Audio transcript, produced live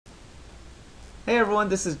Hey everyone,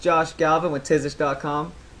 this is Josh Galvin with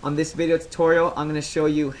Tizish.com. On this video tutorial, I'm going to show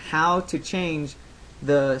you how to change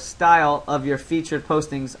the style of your featured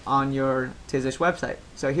postings on your Tizish website.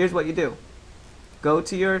 So here's what you do. Go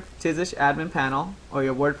to your Tizish admin panel or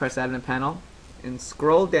your WordPress admin panel and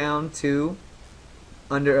scroll down to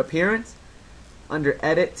under Appearance, under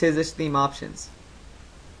Edit Tizish Theme Options.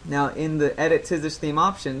 Now in the Edit Tizish Theme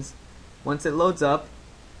Options, once it loads up,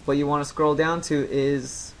 what you want to scroll down to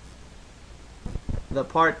is the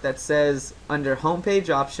part that says under Homepage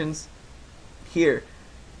Options, here,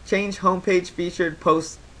 change homepage featured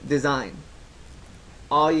post design.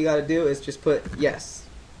 All you gotta do is just put yes.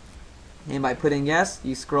 And by putting yes,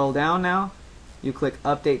 you scroll down now, you click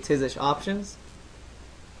Update Tizish Options,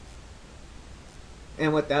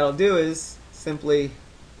 and what that'll do is simply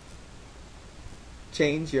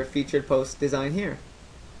change your featured post design here.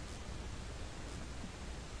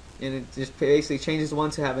 And it just basically changes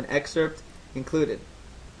one to have an excerpt included.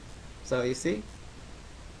 So you see?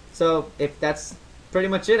 So if that's pretty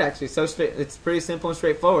much it actually. So it's pretty simple and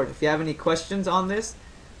straightforward. If you have any questions on this,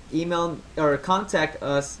 email or contact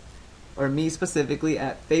us or me specifically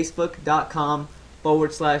at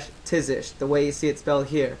facebook.com/Tizish, the way you see it spelled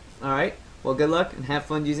here. Alright? Well, good luck and have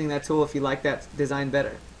fun using that tool if you like that design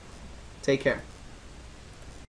better. Take care.